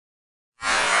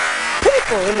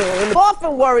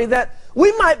often worry that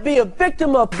we might be a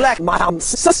victim of black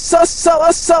moms.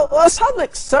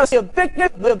 Public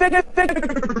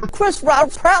Chris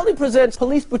Rock proudly presents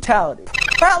police brutality.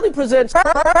 Proudly presents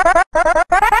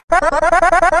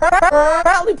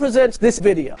this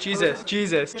video. Jesus.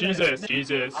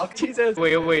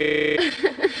 Wait.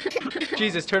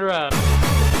 Jesus, turn around.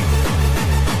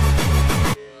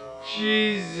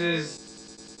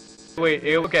 Jesus. Wait,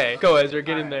 okay. Go, Ezra,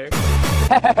 get in there.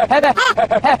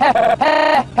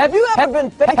 Have you ever been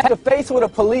face to face with a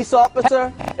police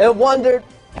officer and wondered,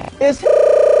 is he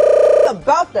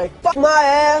about to fuck my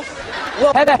ass?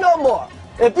 Well, no more.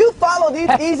 If you follow these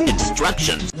easy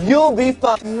instructions, you'll be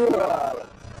fine.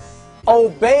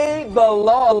 Obey the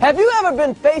law. Have you ever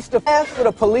been face to face with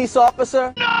a police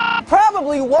officer? No.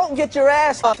 Probably won't get your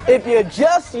ass up if you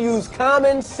just use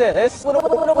common sense. You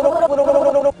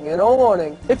know,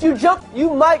 warning. If you jump,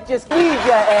 you might just need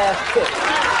your ass kicked.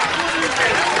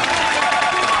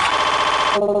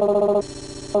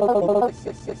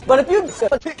 But if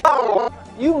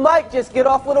you might just get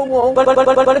off with a wound.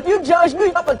 But if you judge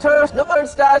me up a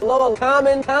turnstile, low,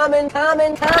 common.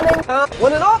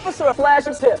 When an officer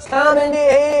flashes hips, common,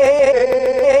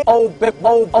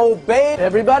 obey.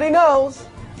 Everybody knows,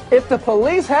 if the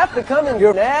police have to come in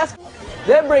your ass,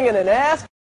 they're bringing an ass.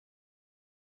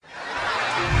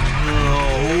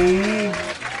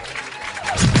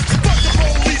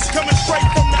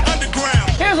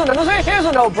 Here's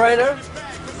a no-brainer.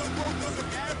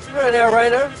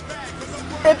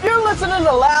 If you're listening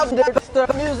to loud music,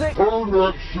 turn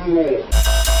that shit off.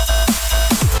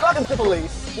 Fucking the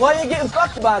police. While you're getting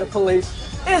fucked by the police,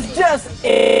 it's just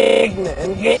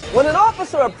ignorant. When an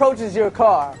officer approaches your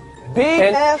car, be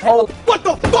an asshole. What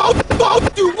the fuck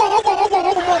you want?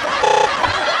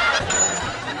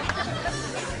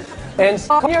 And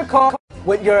stop your car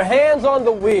with your hands on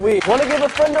the wheel. Want to give a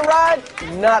friend a ride?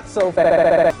 Not so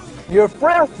fast. Your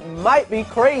friend might be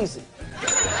crazy.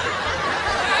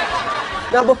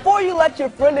 Now, before you let your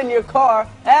friend in your car,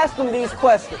 ask them these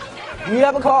questions. Do you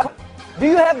have a car? Do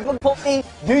you have a police?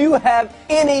 Do you have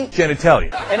any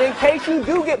genitalia? And in case you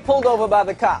do get pulled over by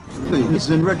the cops, please,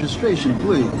 and registration,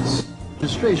 please.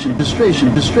 Registration.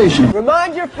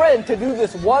 Remind your friend to do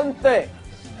this one thing.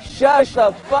 Shut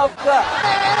the fuck up.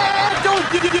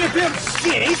 Don't give him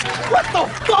shit. What the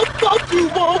fuck you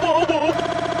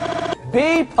want?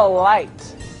 Be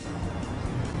polite.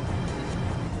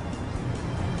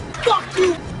 Fuck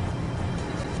you!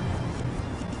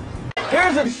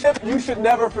 Here's a tip you should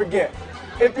never forget.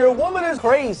 If your woman is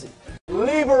crazy,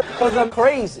 leave her because I'm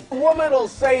crazy. A woman will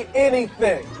say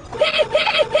anything.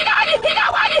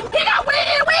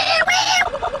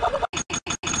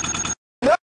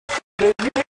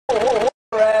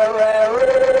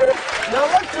 Now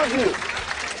let's review.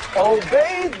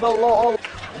 Obey the law.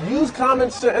 Use common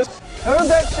sense. Turn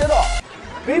that shit off.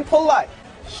 Be polite.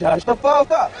 Shut the fuck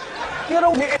up. Get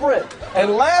a friend.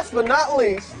 And last but not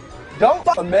least, don't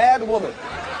fuck a mad woman.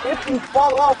 If you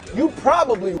fall off, you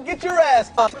probably get your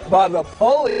ass up by the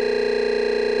police.